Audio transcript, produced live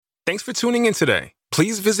Thanks for tuning in today.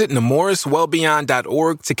 Please visit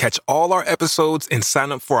nemoriswellbeyond.org to catch all our episodes and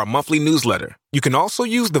sign up for our monthly newsletter. You can also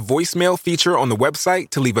use the voicemail feature on the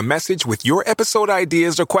website to leave a message with your episode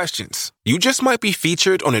ideas or questions. You just might be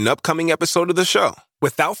featured on an upcoming episode of the show.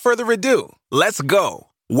 Without further ado, let's go.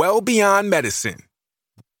 Well Beyond Medicine.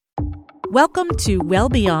 Welcome to Well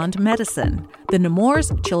Beyond Medicine, the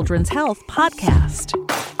Nemours Children's Health podcast.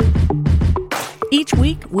 Each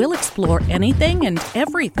week, we'll explore anything and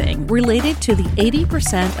everything related to the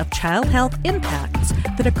 80% of child health impacts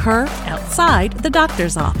that occur outside the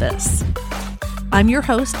doctor's office. I'm your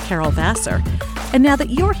host, Carol Vassar, and now that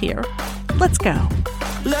you're here, let's go.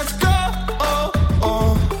 Let's go,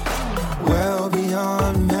 well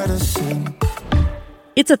beyond medicine.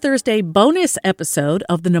 It's a Thursday bonus episode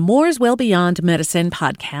of the Nemours Well Beyond Medicine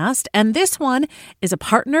podcast, and this one is a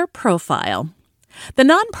partner profile. The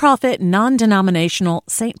nonprofit, non-denominational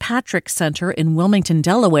St. Patrick's Center in Wilmington,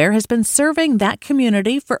 Delaware, has been serving that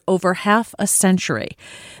community for over half a century.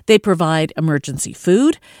 They provide emergency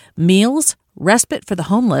food, meals, respite for the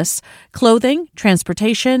homeless, clothing,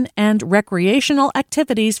 transportation, and recreational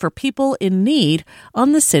activities for people in need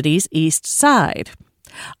on the city's east side.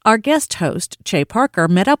 Our guest host, Che Parker,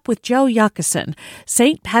 met up with Joe Yakuson,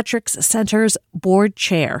 St. Patrick's Center's board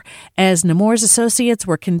chair, as Nemours associates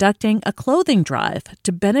were conducting a clothing drive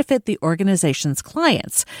to benefit the organization's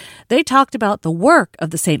clients. They talked about the work of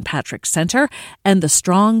the St. Patrick's Center and the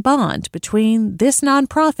strong bond between this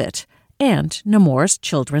nonprofit and Nemours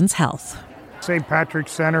Children's Health. St.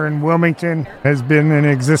 Patrick's Center in Wilmington has been in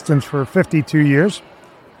existence for 52 years.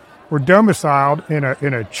 We're domiciled in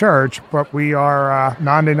a church, but we are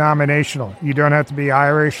non-denominational. You don't have to be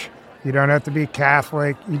Irish. You don't have to be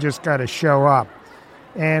Catholic. You just got to show up.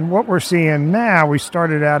 And what we're seeing now, we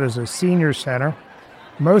started out as a senior center.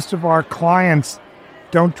 Most of our clients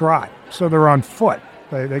don't drive, so they're on foot.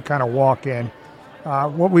 They kind of walk in.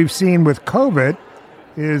 What we've seen with COVID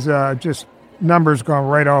is just numbers going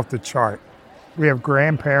right off the chart. We have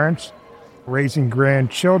grandparents raising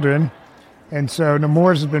grandchildren. And so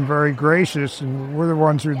Nemours has been very gracious, and we're the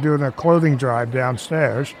ones who are doing a clothing drive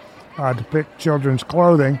downstairs to pick children's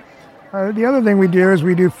clothing. The other thing we do is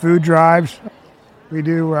we do food drives. We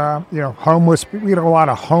do, homeless. We get a lot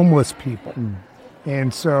of homeless people.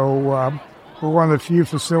 And so we're one of the few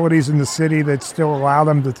facilities in the city that still allow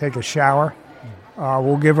them to take a shower.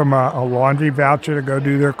 We'll give them a laundry voucher to go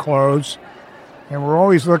do their clothes. And we're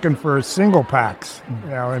always looking for single packs,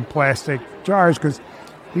 in plastic jars, because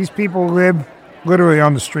these people live literally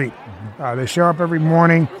on the street. They show up every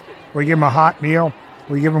morning. We give them a hot meal.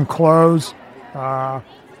 We give them clothes. We're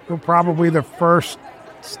probably the first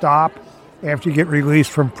stop after you get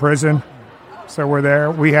released from prison. So we're there.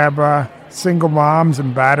 We have single moms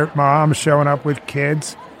and battered moms showing up with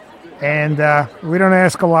kids. And we don't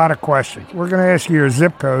ask a lot of questions. We're going to ask you your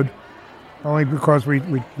zip code, only because we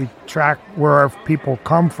track where our people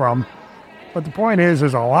come from. But the point is,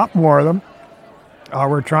 there's a lot more of them.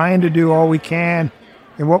 We're trying to do all we can,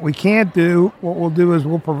 and what we can't do, what we'll do is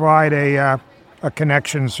we'll provide a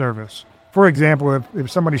connection service. For example, if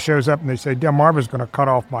somebody shows up and they say, Delmarva's going to cut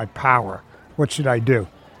off my power, what should I do?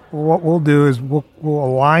 Well, what we'll do is we'll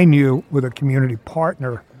align you with a community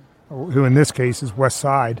partner, who in this case is West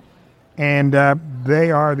Side, and they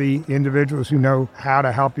are the individuals who know how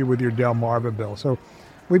to help you with your Delmarva bill. So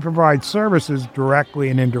we provide services directly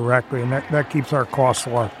and indirectly, and that keeps our costs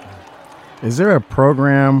low. Is there a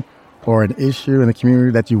program or an issue in the community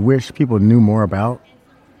that you wish people knew more about?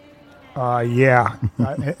 Yeah,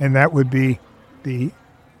 and that would be the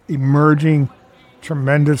emerging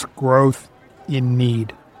tremendous growth in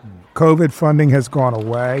need. COVID funding has gone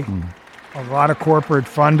away. A lot of corporate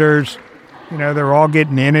funders, they're all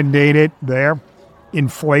getting inundated there.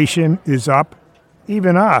 Inflation is up.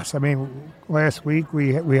 Even us. I mean, last week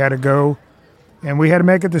we had to go and we had to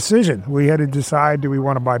make a decision. We had to decide, do we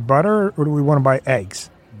want to buy butter or do we want to buy eggs?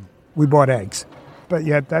 We bought eggs. But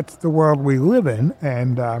yet that's the world we live in.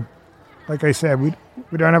 And like I said, we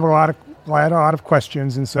don't have a lot of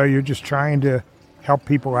questions. And so you're just trying to help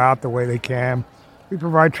people out the way they can. We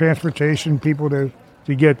provide transportation, people to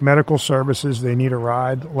get medical services. They need a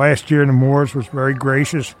ride. Last year, Nemours was very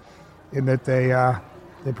gracious in that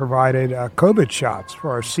they provided COVID shots for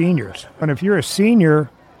our seniors. And if you're a senior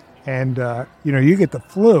and you get the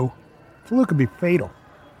flu can be fatal.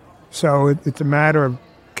 So it's a matter of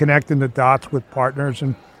connecting the dots with partners.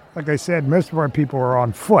 And like I said, most of our people are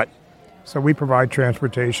on foot, so we provide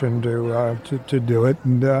transportation to do it.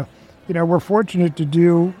 And we're fortunate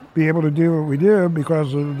to be able to do what we do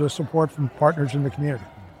because of the support from partners in the community.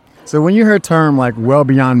 So when you hear a term like well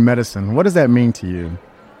beyond medicine, what does that mean to you?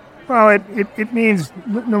 Well, it means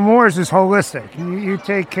Nemours is holistic. You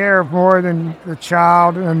take care of more than the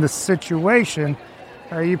child and the situation.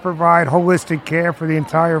 You provide holistic care for the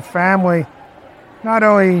entire family, not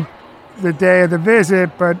only the day of the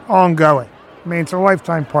visit, but ongoing. I mean, it's a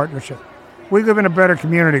lifetime partnership. We live in a better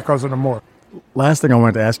community because of Nemours. Last thing I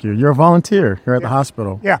wanted to ask you, you're a volunteer here at the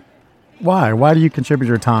hospital. Yeah. Why? Why do you contribute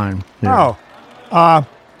your time here?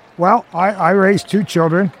 Well, I raised 2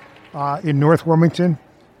 children in North Wilmington.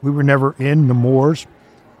 We were never in Nemours.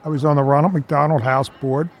 I was on the Ronald McDonald House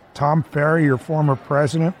Board. Tom Ferry, your former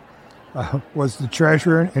president, was the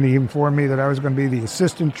treasurer, and he informed me that I was going to be the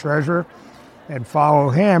assistant treasurer and follow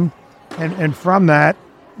him. And from that,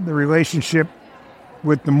 the relationship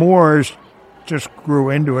with Nemours just grew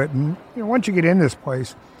into it. And once you get in this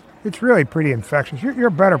place, it's really pretty infectious. You're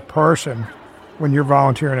a better person when you're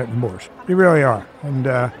volunteering at Nemours. You really are. And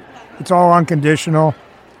it's all unconditional,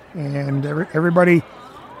 and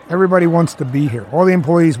everybody wants to be here. All the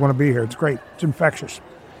employees want to be here. It's great. It's infectious.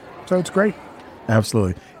 So it's great.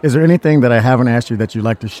 Absolutely. Is there anything that I haven't asked you that you'd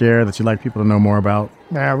like to share, that you'd like people to know more about?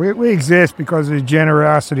 Now, we exist because of the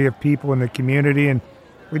generosity of people in the community, and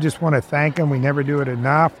we just want to thank them. We never do it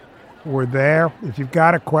enough. We're there. If you've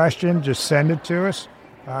got a question, just send it to us.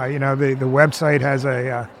 The website has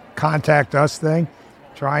a contact us thing.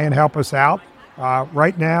 Try and help us out.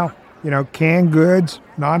 Right now, canned goods,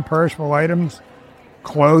 non-perishable items,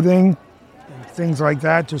 clothing, things like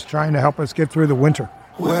that, just trying to help us get through the winter.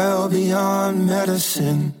 Well beyond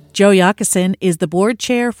medicine. Joe Yakusin is the board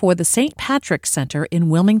chair for the St. Patrick's Center in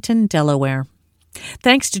Wilmington, Delaware.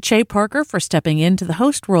 Thanks to Che Parker for stepping into the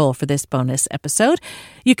host role for this bonus episode.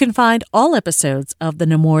 You can find all episodes of the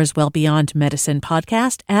Nemours Well Beyond Medicine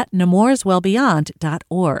podcast at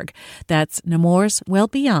nemourswellbeyond.org. That's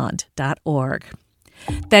nemourswellbeyond.org.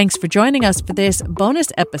 Thanks for joining us for this bonus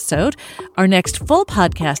episode. Our next full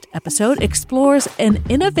podcast episode explores an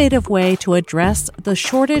innovative way to address the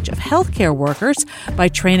shortage of healthcare workers by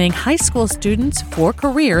training high school students for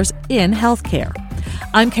careers in healthcare.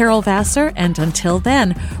 I'm Carol Vassar, and until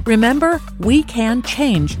then, remember, we can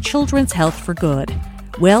change children's health for good.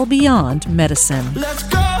 Well beyond medicine. Let's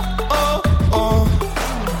go!